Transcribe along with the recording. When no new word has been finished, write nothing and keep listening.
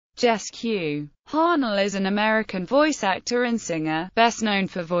Jess Harnell is an American voice actor and singer, best known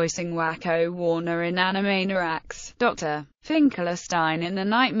for voicing Wacko Warner in Animaniacs, Dr. Finkelstein in The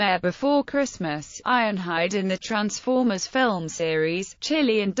Nightmare Before Christmas, Ironhide in the Transformers film series,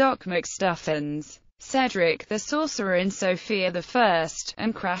 Chili and Doc McStuffins, Cedric the Sorcerer in Sophia the First,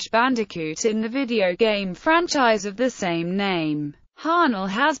 and Crash Bandicoot in the video game franchise of the same name. Harnell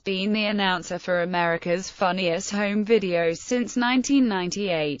has been the announcer for America's Funniest Home Videos since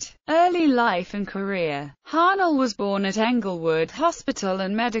 1998. Early life and career. Harnell was born at Englewood Hospital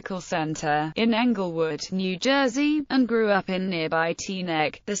and Medical Center, in Englewood, New Jersey, and grew up in nearby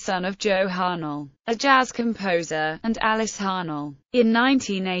Teaneck, the son of Joe Harnell, a jazz composer, and Alice Harnell. In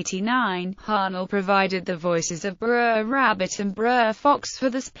 1989, Harnell provided the voices of Brer Rabbit and Brer Fox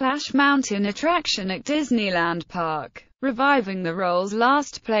for the Splash Mountain attraction at Disneyland Park, reviving the roles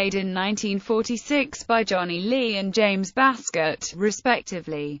last played in 1946 by Johnny Lee and James Baskett,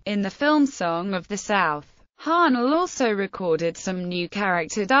 respectively, in the film Song of the South. Harnell also recorded some new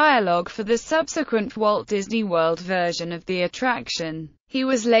character dialogue for the subsequent Walt Disney World version of the attraction. He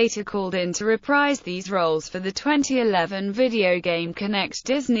was later called in to reprise these roles for the 2011 video game Connect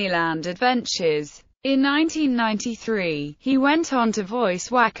Disneyland Adventures. In 1993, he went on to voice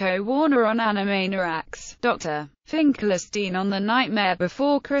Wacko Warner on Animaniacs, Dr. Finkelstein on The Nightmare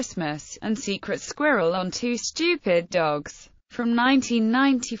Before Christmas, and Secret Squirrel on Two Stupid Dogs. From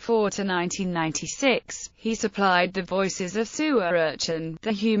 1994 to 1996, he supplied the voices of Sewer Urchin,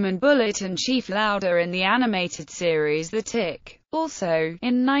 the Human Bullet and Chief Lauder in the animated series The Tick. Also,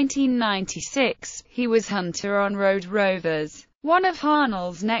 in 1996, he was Hunter on Road Rovers. One of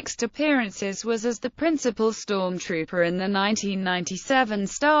Harnell's next appearances was as the principal stormtrooper in the 1997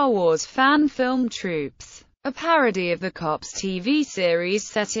 Star Wars fan film Troops, a parody of the Cops TV series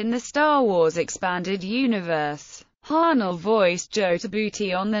set in the Star Wars Expanded Universe. Harnell voiced Joe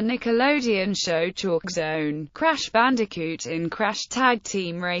Tabuti on the Nickelodeon show Chalk Zone, Crash Bandicoot in Crash Tag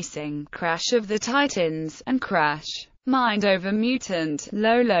Team Racing, Crash of the Titans, and Crash Mind Over Mutant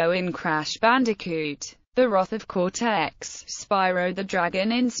Lolo in Crash Bandicoot. The Wrath of Cortex, Spyro the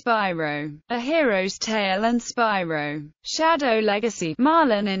Dragon in Spyro, A Hero's Tale and Spyro, Shadow Legacy,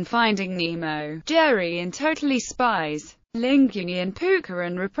 Marlin in Finding Nemo, Jerry in Totally Spies, Linguini in Pucca,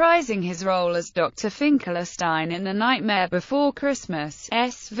 and reprising his role as Dr. Finkelstein in The Nightmare Before Christmas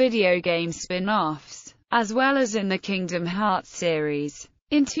video game spin-offs, as well as in the Kingdom Hearts series.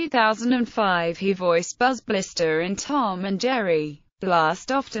 In 2005 he voiced Buzz Blister in Tom and Jerry,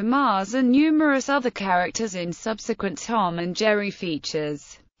 Blast Off to Mars and numerous other characters in subsequent Tom and Jerry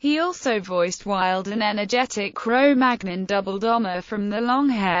features. He also voiced wild and energetic Cro-Magnon Double Dahmer from the Long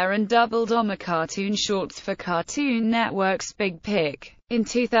Hair and Double Dahmer cartoon shorts for Cartoon Network's Big Pick. In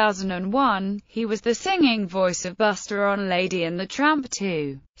 2001, he was the singing voice of Buster on Lady and the Tramp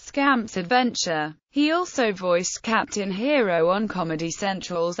 2: Scamp's Adventure. He also voiced Captain Hero on Comedy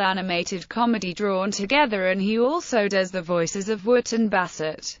Central's animated comedy Drawn Together, and he also does the voices of Wooten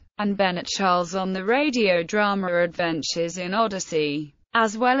Bassett and Bennett Charles on the radio drama Adventures in Odyssey,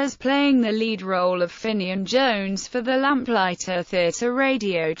 as well as playing the lead role of Finian Jones for the Lamplighter Theatre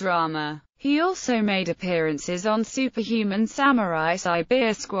radio drama. He also made appearances on Superhuman Samurai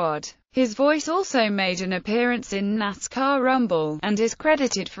Cyber Squad. His voice also made an appearance in NASCAR Rumble, and is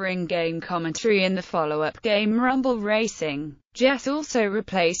credited for in-game commentary in the follow-up game Rumble Racing. Jess also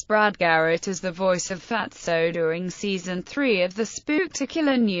replaced Brad Garrett as the voice of Fatso during Season 3 of The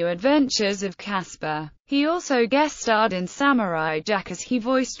Spooktacular New Adventures of Casper. He also guest-starred in Samurai Jack as he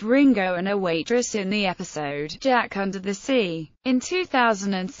voiced Ringo and a waitress in the episode Jack Under the Sea. In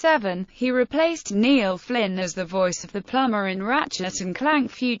 2007, he replaced Neil Flynn as the voice of the plumber in Ratchet &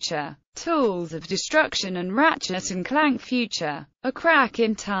 Clank Future, Tools of Destruction and Ratchet & Clank Future: A Crack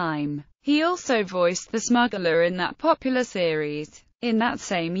in Time. He also voiced the smuggler in that popular series. In that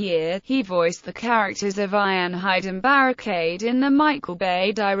same year, he voiced the characters of Ironhide and Barricade in the Michael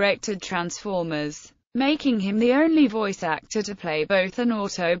Bay-directed Transformers, making him the only voice actor to play both an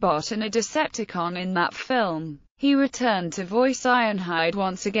Autobot and a Decepticon in that film. He returned to voice Ironhide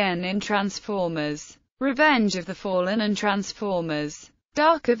once again in Transformers: Revenge of the Fallen and Transformers: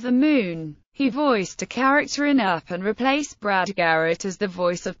 Dark of the Moon. He voiced a character in Up and replaced Brad Garrett as the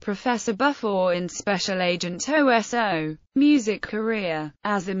voice of Professor Buffour in Special Agent OSO. Music career.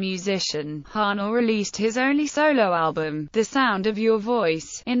 As a musician, Harnell released his only solo album, The Sound of Your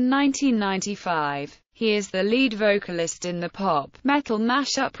Voice, in 1995. He is the lead vocalist in the pop-metal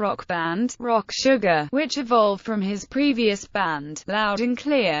mashup rock band, Rock Sugar, which evolved from his previous band, Loud and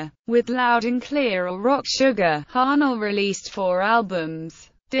Clear. With Loud and Clear or Rock Sugar, Harnell released 4 albums.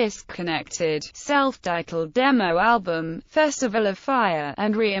 Disconnected, self-titled demo album, Festival of Fire,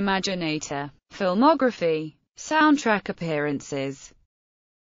 and Reimaginator. Filmography. Soundtrack appearances.